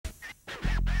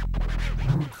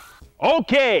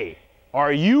Okay,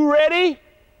 are you ready?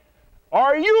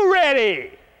 Are you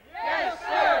ready? Yes,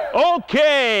 sir.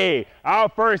 Okay, our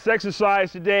first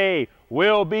exercise today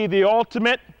will be the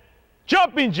ultimate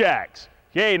jumping jacks.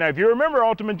 Okay, now if you remember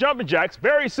ultimate jumping jacks,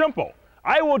 very simple.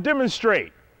 I will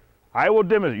demonstrate.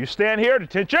 You stand here at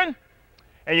attention,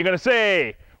 and you're gonna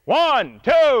say, 1,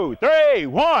 2, 3,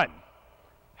 1.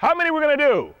 How many we're gonna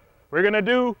do? We're gonna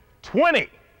do 20.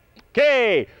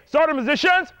 Okay, starting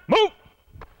positions, move.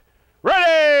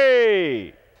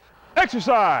 Ready,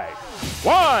 exercise.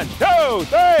 1, 2,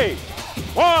 3.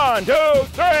 1, 2,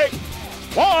 3.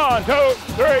 1, 2,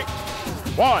 3.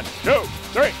 1, 2,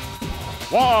 3.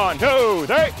 1, 2,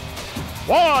 3.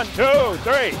 1, 2,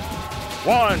 3.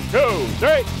 1, 2,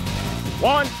 3.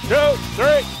 1, 2,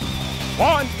 3.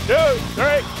 1, 2,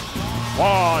 3.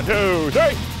 1, 2,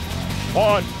 3.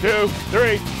 1, 2,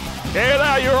 3. Okay,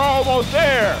 now you're almost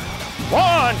there.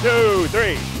 1, 2,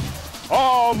 3.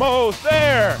 Almost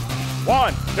there.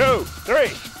 1, 2,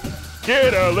 3.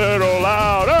 Get a little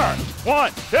louder.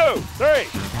 1, 2, 3.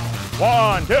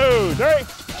 1, 2, 3.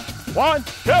 1,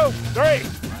 2, 3.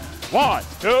 1,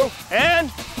 2,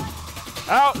 and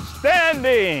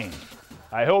outstanding.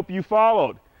 I hope you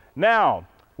followed. Now,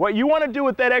 what you want to do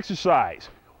with that exercise,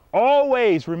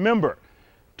 always remember,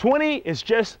 20 is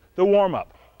just the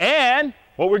warm-up. And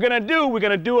what we're going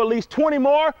to do at least 20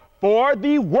 more for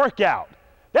the workout.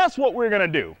 That's what we're going to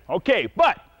do. Okay,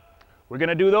 but we're going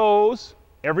to do those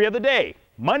every other day.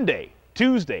 Monday,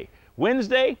 Tuesday,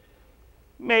 Wednesday,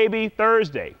 maybe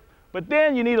Thursday. But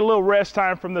then you need a little rest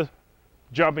time from the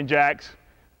jumping jacks.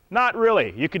 Not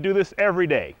really. You could do this every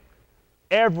day.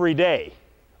 Every day.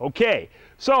 Okay,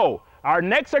 so our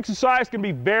next exercise can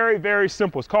be very, very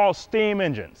simple. It's called steam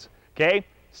engines. Okay,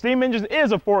 steam engines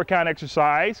is a 4-count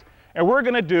exercise, and we're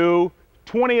going to do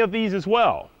 20 of these as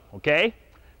well. Okay,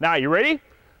 now you ready?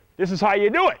 This is how you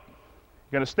do it.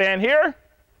 You're going to stand here,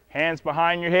 hands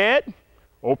behind your head,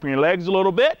 open your legs a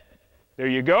little bit. There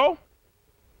you go.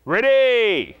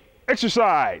 Ready,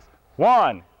 exercise.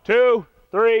 1, 2,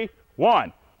 3,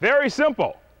 1. Very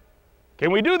simple. Can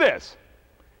we do this?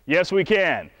 Yes, we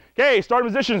can. Okay, starting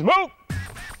positions, move.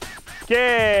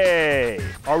 Okay,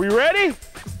 are we ready?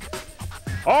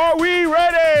 Are we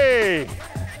ready?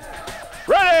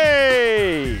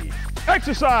 Ready,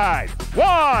 exercise.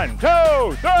 1,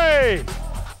 2, 3.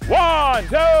 1,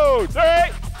 2,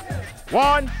 3.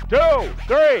 1, 2,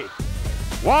 3.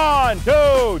 1,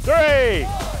 2, 3.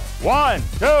 1,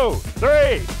 2,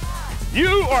 3.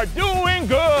 You are doing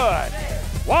good.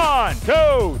 1,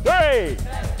 2, 3.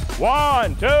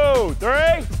 1, 2,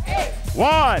 3.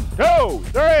 1, 2,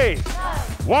 3.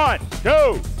 1,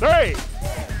 2, 3.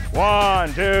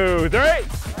 1, 2, 3.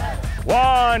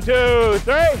 1, 2,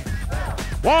 3.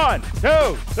 1,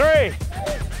 2, 3.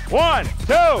 1,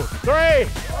 2, 3.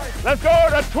 Let's go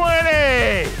to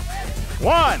 20.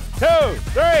 1, 2,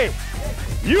 3.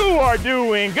 You are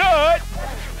doing good.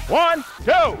 1,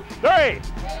 2, 3.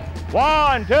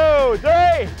 1, 2,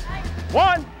 3.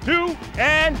 1, 2,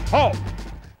 and hold.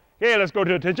 Okay, let's go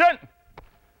to attention.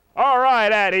 All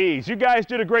right, at ease. You guys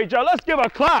did a great job. Let's give a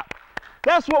clap.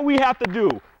 That's what we have to do.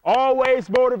 Always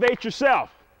motivate yourself.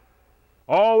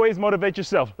 Always motivate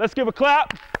yourself. Let's give a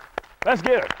clap. Let's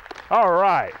get it. All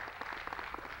right.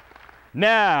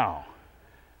 Now,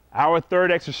 our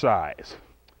third exercise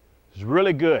is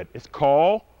really good. It's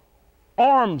called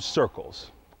arm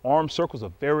circles. Arm circles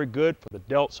are very good for the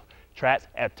delts, traps.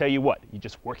 I tell you what, you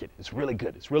just work it. It's really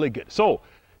good. It's really good. So,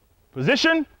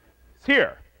 position is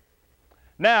here.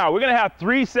 Now, we're going to have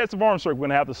 3 sets of arm circles. We're going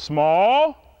to have the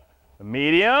small, the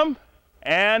medium,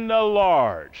 and the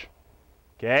large.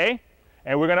 Okay?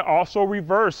 And we're going to also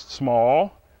reverse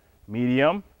small,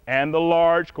 medium, and the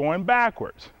large going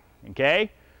backwards.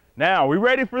 Okay? Now, we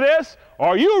ready for this?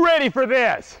 Are you ready for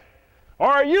this?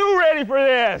 Are you ready for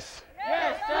this?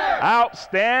 Yes, sir.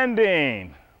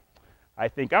 Outstanding. I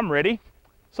think I'm ready.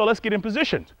 So let's get in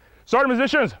positions. Starting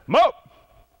positions, move.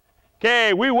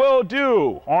 Okay, we will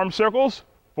do arm circles,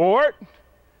 forward,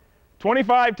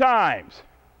 25 times.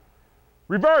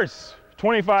 Reverse,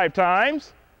 25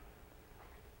 times.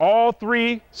 All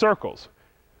 3 circles.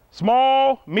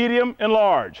 Small, medium, and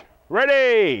large.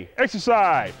 Ready,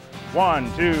 exercise.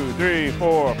 1, 2, 3,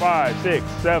 4, 5, 6,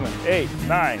 7, 8,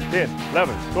 9, 10,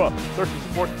 11, 12, 13,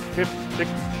 14, 15,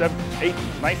 16, 17,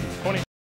 18, 19, 20.